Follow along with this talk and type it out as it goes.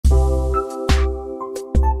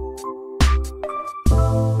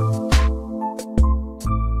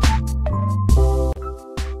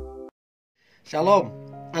Shalom,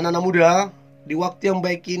 anak-anak muda. Di waktu yang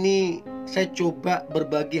baik ini saya coba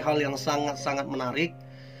berbagi hal yang sangat-sangat menarik,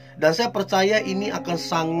 dan saya percaya ini akan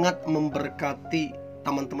sangat memberkati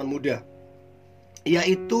teman-teman muda,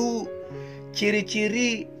 yaitu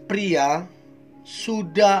ciri-ciri pria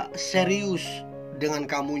sudah serius dengan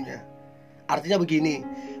kamunya. Artinya begini,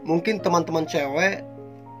 mungkin teman-teman cewek,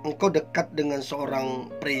 engkau dekat dengan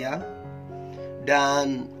seorang pria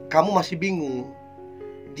dan kamu masih bingung,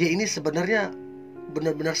 dia ini sebenarnya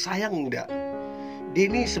benar-benar sayang enggak? Dia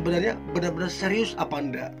ini sebenarnya benar-benar serius apa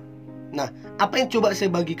enggak? Nah, apa yang coba saya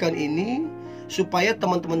bagikan ini supaya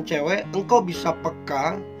teman-teman cewek, engkau bisa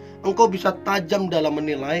peka, engkau bisa tajam dalam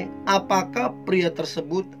menilai apakah pria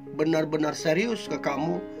tersebut benar-benar serius ke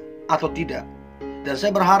kamu atau tidak. Dan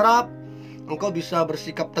saya berharap engkau bisa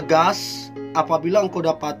bersikap tegas apabila engkau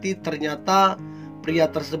dapati ternyata pria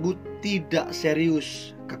tersebut tidak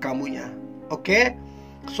serius ke kamunya. Oke?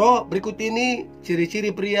 So, berikut ini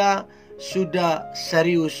ciri-ciri pria sudah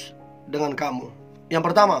serius dengan kamu.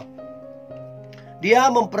 Yang pertama, dia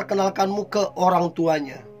memperkenalkanmu ke orang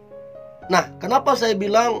tuanya. Nah, kenapa saya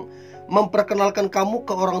bilang memperkenalkan kamu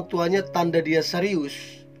ke orang tuanya tanda dia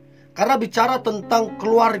serius? Karena bicara tentang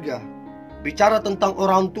keluarga, bicara tentang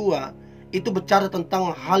orang tua, itu bicara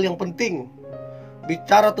tentang hal yang penting,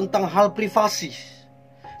 bicara tentang hal privasi.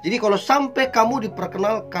 Jadi kalau sampai kamu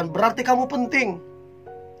diperkenalkan, berarti kamu penting.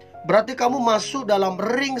 Berarti kamu masuk dalam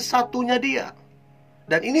ring satunya dia.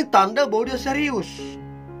 Dan ini tanda bahwa dia serius.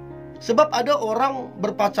 Sebab ada orang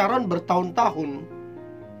berpacaran bertahun-tahun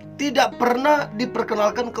tidak pernah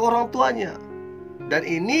diperkenalkan ke orang tuanya, dan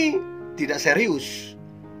ini tidak serius.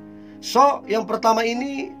 So, yang pertama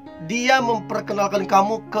ini, dia memperkenalkan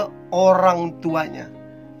kamu ke orang tuanya.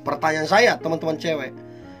 Pertanyaan saya, teman-teman cewek,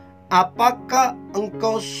 apakah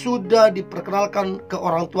engkau sudah diperkenalkan ke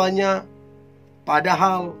orang tuanya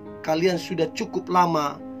padahal kalian sudah cukup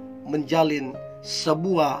lama menjalin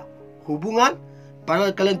sebuah hubungan,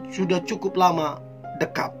 padahal kalian sudah cukup lama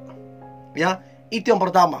dekat? Ya, itu yang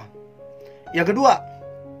pertama. Yang kedua,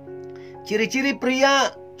 ciri-ciri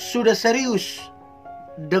pria sudah serius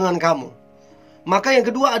dengan kamu. Maka yang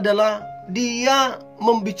kedua adalah dia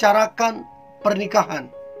membicarakan pernikahan.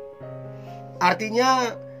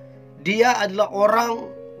 Artinya dia adalah orang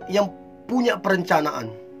yang punya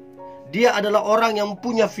perencanaan. Dia adalah orang yang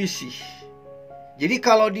punya visi. Jadi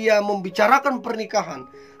kalau dia membicarakan pernikahan,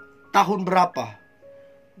 tahun berapa,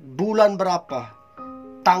 bulan berapa,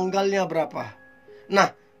 tanggalnya berapa,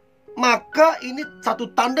 nah, maka ini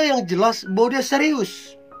satu tanda yang jelas bahwa dia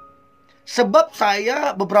serius. Sebab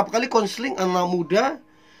saya beberapa kali konseling anak muda,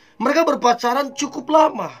 mereka berpacaran cukup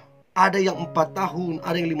lama. Ada yang 4 tahun,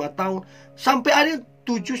 ada yang 5 tahun, sampai ada yang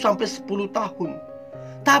 7 sampai 10 tahun.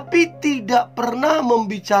 Tapi tidak pernah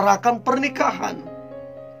membicarakan pernikahan.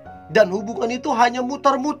 Dan hubungan itu hanya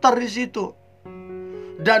mutar-mutar di situ.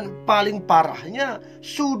 Dan paling parahnya,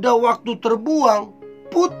 sudah waktu terbuang,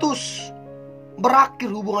 putus.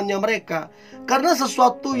 Berakhir hubungannya mereka. Karena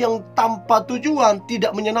sesuatu yang tanpa tujuan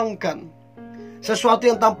tidak menyenangkan. Sesuatu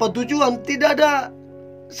yang tanpa tujuan tidak ada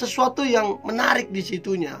sesuatu yang menarik di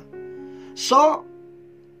situnya. So,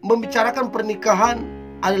 membicarakan pernikahan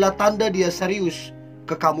adalah tanda dia serius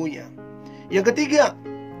ke kamunya. Yang ketiga,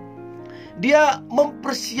 dia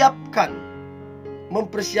mempersiapkan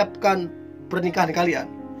pernikahan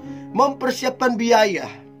kalian, mempersiapkan biaya.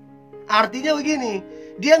 Artinya begini,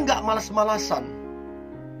 dia nggak malas-malasan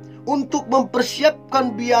untuk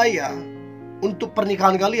mempersiapkan biaya untuk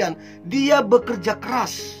pernikahan kalian. Dia bekerja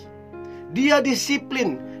keras, dia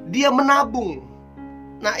disiplin, dia menabung.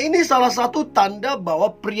 Nah, ini salah satu tanda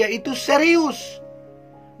bahwa pria itu serius.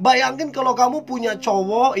 Bayangin kalau kamu punya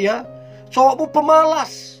cowok, ya, cowokmu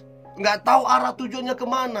pemalas, nggak tahu arah tujuannya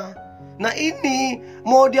kemana. Nah, ini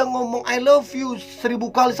mau dia ngomong I love you 1000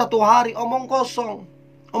 kali satu hari, omong kosong.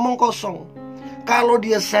 Kalau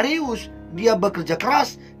dia serius, dia bekerja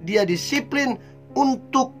keras, dia disiplin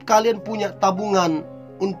untuk kalian punya tabungan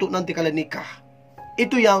untuk nanti kalian nikah.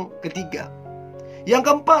 Itu yang ketiga. Yang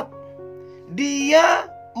keempat, dia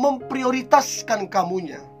memprioritaskan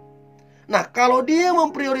kamunya. Nah, kalau dia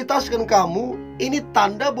memprioritaskan kamu, ini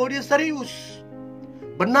tanda bahwa dia serius.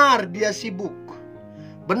 Benar dia sibuk,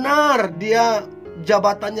 benar dia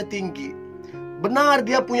jabatannya tinggi, benar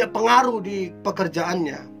dia punya pengaruh di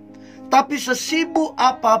pekerjaannya. Tapi sesibuk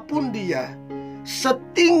apapun dia,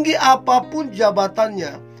 setinggi apapun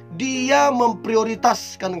jabatannya, dia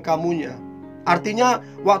memprioritaskan kamunya. Artinya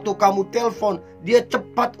waktu kamu telepon, dia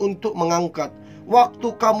cepat untuk mengangkat.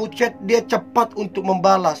 Waktu kamu chat, dia cepat untuk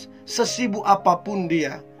membalas. Sesibuk apapun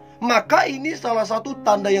dia, maka ini salah satu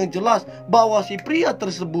tanda yang jelas bahwa si pria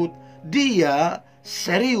tersebut dia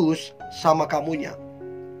serius sama kamunya.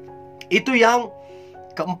 Itu yang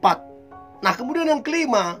keempat. Nah, kemudian yang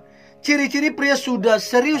kelima, ciri-ciri pria sudah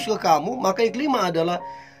serius ke kamu. Maka yang kelima adalah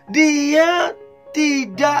dia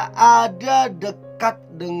tidak ada dekat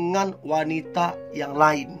dengan wanita yang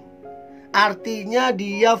lain. Artinya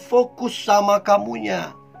dia fokus sama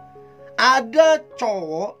kamunya. Ada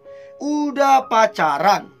cowok udah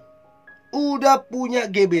pacaran, udah punya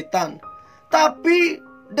gebetan, tapi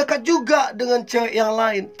dekat juga dengan cewek yang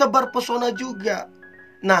lain, tebar pesona juga.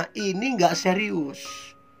 Nah, ini nggak serius.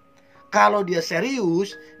 Kalau dia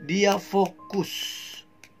serius, dia fokus.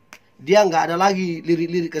 Dia nggak ada lagi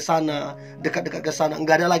lirik-lirik ke sana, dekat-dekat ke sana,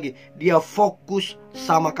 nggak ada lagi. Dia fokus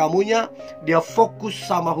sama kamunya, dia fokus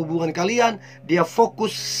sama hubungan kalian, dia fokus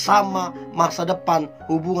sama masa depan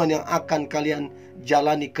hubungan yang akan kalian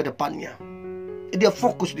jalani ke depannya. Dia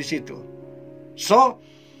fokus di situ. So,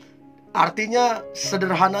 artinya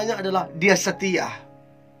sederhananya adalah dia setia.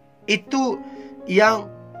 Itu yang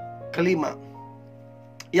kelima.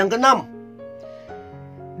 Yang keenam,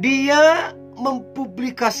 dia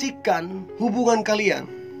mempublikasikan hubungan kalian.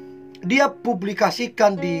 Dia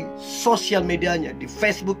publikasikan di sosial medianya, di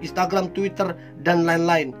Facebook, Instagram, Twitter, dan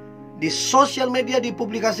lain-lain. Di sosial media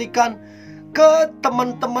dipublikasikan, ke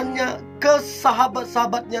teman-temannya, ke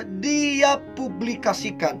sahabat-sahabatnya, dia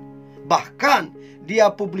publikasikan. Bahkan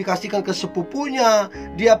dia publikasikan ke sepupunya,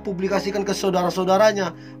 dia publikasikan ke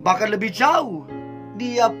saudara-saudaranya, bahkan lebih jauh,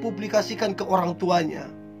 dia publikasikan ke orang tuanya.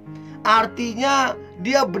 Artinya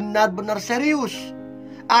dia benar-benar serius.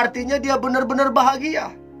 Artinya dia benar-benar bahagia.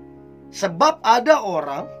 Sebab ada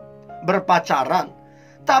orang berpacaran,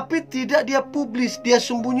 tapi tidak dia publis, dia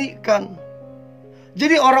sembunyikan.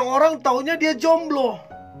 Jadi orang-orang taunya dia jomblo.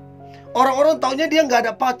 Orang-orang taunya dia nggak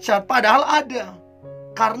ada pacar, padahal ada.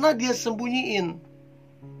 Karena dia sembunyiin.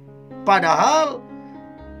 Padahal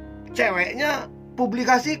ceweknya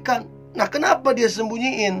publikasikan. Nah, kenapa dia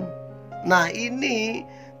sembunyiin? Nah, ini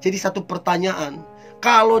jadi satu pertanyaan.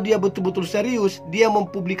 Kalau dia betul-betul serius, dia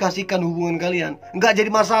mempublikasikan hubungan kalian, nggak jadi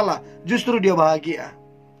masalah, justru dia bahagia.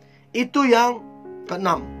 Itu yang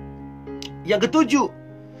keenam. Yang ketujuh,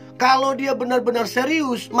 kalau dia benar-benar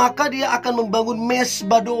serius, maka dia akan membangun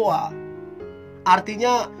mesbah doa.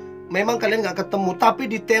 Artinya memang kalian nggak ketemu, tapi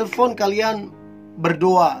di telepon kalian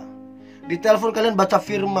berdoa, di telepon kalian baca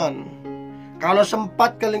firman. Kalau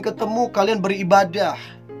sempat kalian ketemu, kalian beribadah,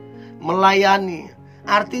 melayani.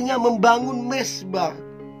 Artinya membangun mesbah.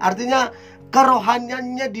 Artinya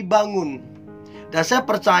kerohaniannya dibangun. Dan saya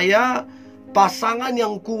percaya pasangan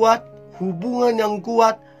yang kuat, hubungan yang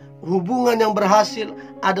kuat, hubungan yang berhasil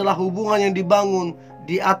adalah hubungan yang dibangun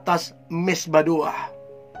di atas mesbah doa.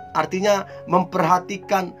 Artinya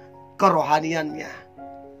memperhatikan kerohaniannya.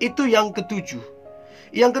 Itu yang ketujuh.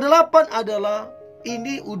 Yang kedelapan adalah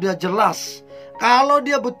ini udah jelas. Kalau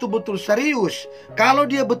dia betul-betul serius, kalau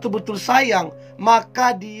dia betul-betul sayang, maka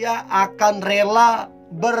dia akan rela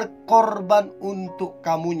berkorban untuk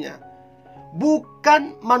kamunya.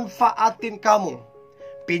 Bukan manfaatin kamu,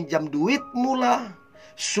 pinjam duitmu lah,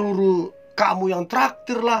 suruh kamu yang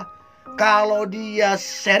traktir lah. Kalau dia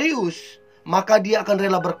serius, maka dia akan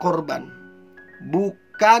rela berkorban,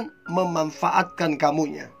 bukan memanfaatkan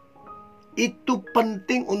kamunya. Itu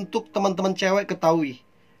penting untuk teman-teman cewek ketahui.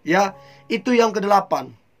 Ya, itu yang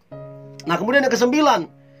kedelapan. Nah, kemudian yang kesembilan,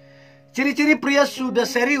 ciri-ciri pria sudah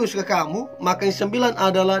serius ke kamu. Maka yang sembilan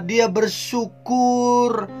adalah dia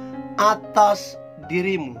bersyukur atas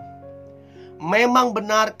dirimu. Memang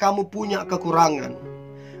benar kamu punya kekurangan,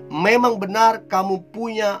 memang benar kamu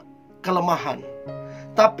punya kelemahan.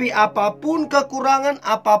 Tapi apapun kekurangan,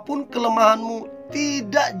 apapun kelemahanmu,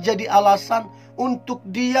 tidak jadi alasan untuk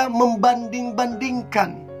dia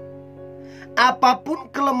membanding-bandingkan.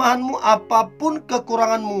 Apapun kelemahanmu, apapun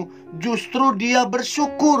kekuranganmu, justru dia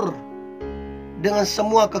bersyukur dengan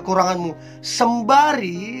semua kekuranganmu.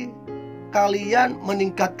 Sembari kalian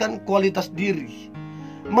meningkatkan kualitas diri,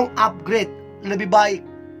 mengupgrade lebih baik,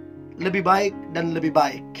 dan lebih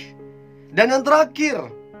baik. Dan yang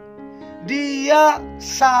terakhir, dia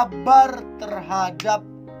sabar terhadap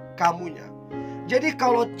kamunya. Jadi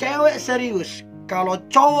kalau cewek serius, kalau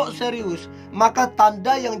cowok serius, maka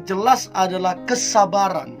tanda yang jelas adalah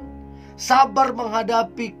kesabaran. Sabar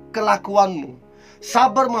menghadapi kelakuanmu,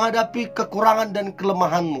 sabar menghadapi kekurangan dan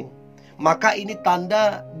kelemahanmu. Maka ini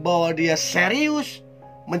tanda bahwa dia serius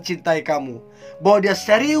mencintai kamu, bahwa dia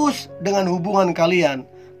serius dengan hubungan kalian,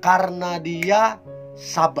 karena dia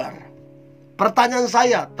sabar. Pertanyaan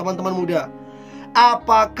saya, teman-teman muda,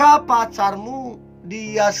 apakah pacarmu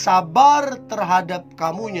dia sabar terhadap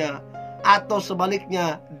kamunya, atau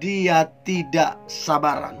sebaliknya dia tidak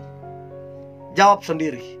sabaran? Jawab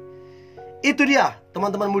sendiri. Itu dia,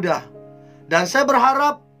 teman-teman muda. Dan saya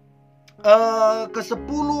berharap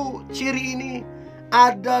ke-10 ciri ini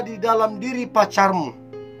ada di dalam diri pacarmu.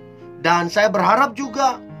 Dan saya berharap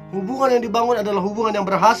juga hubungan yang dibangun adalah hubungan yang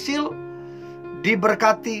berhasil,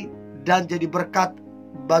 diberkati, dan jadi berkat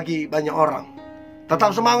bagi banyak orang.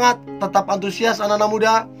 Tetap semangat, tetap antusias anak-anak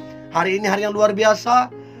muda. Hari ini hari yang luar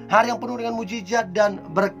biasa, hari yang penuh dengan mujizat dan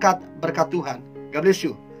berkat-berkat Tuhan. God bless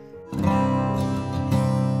you.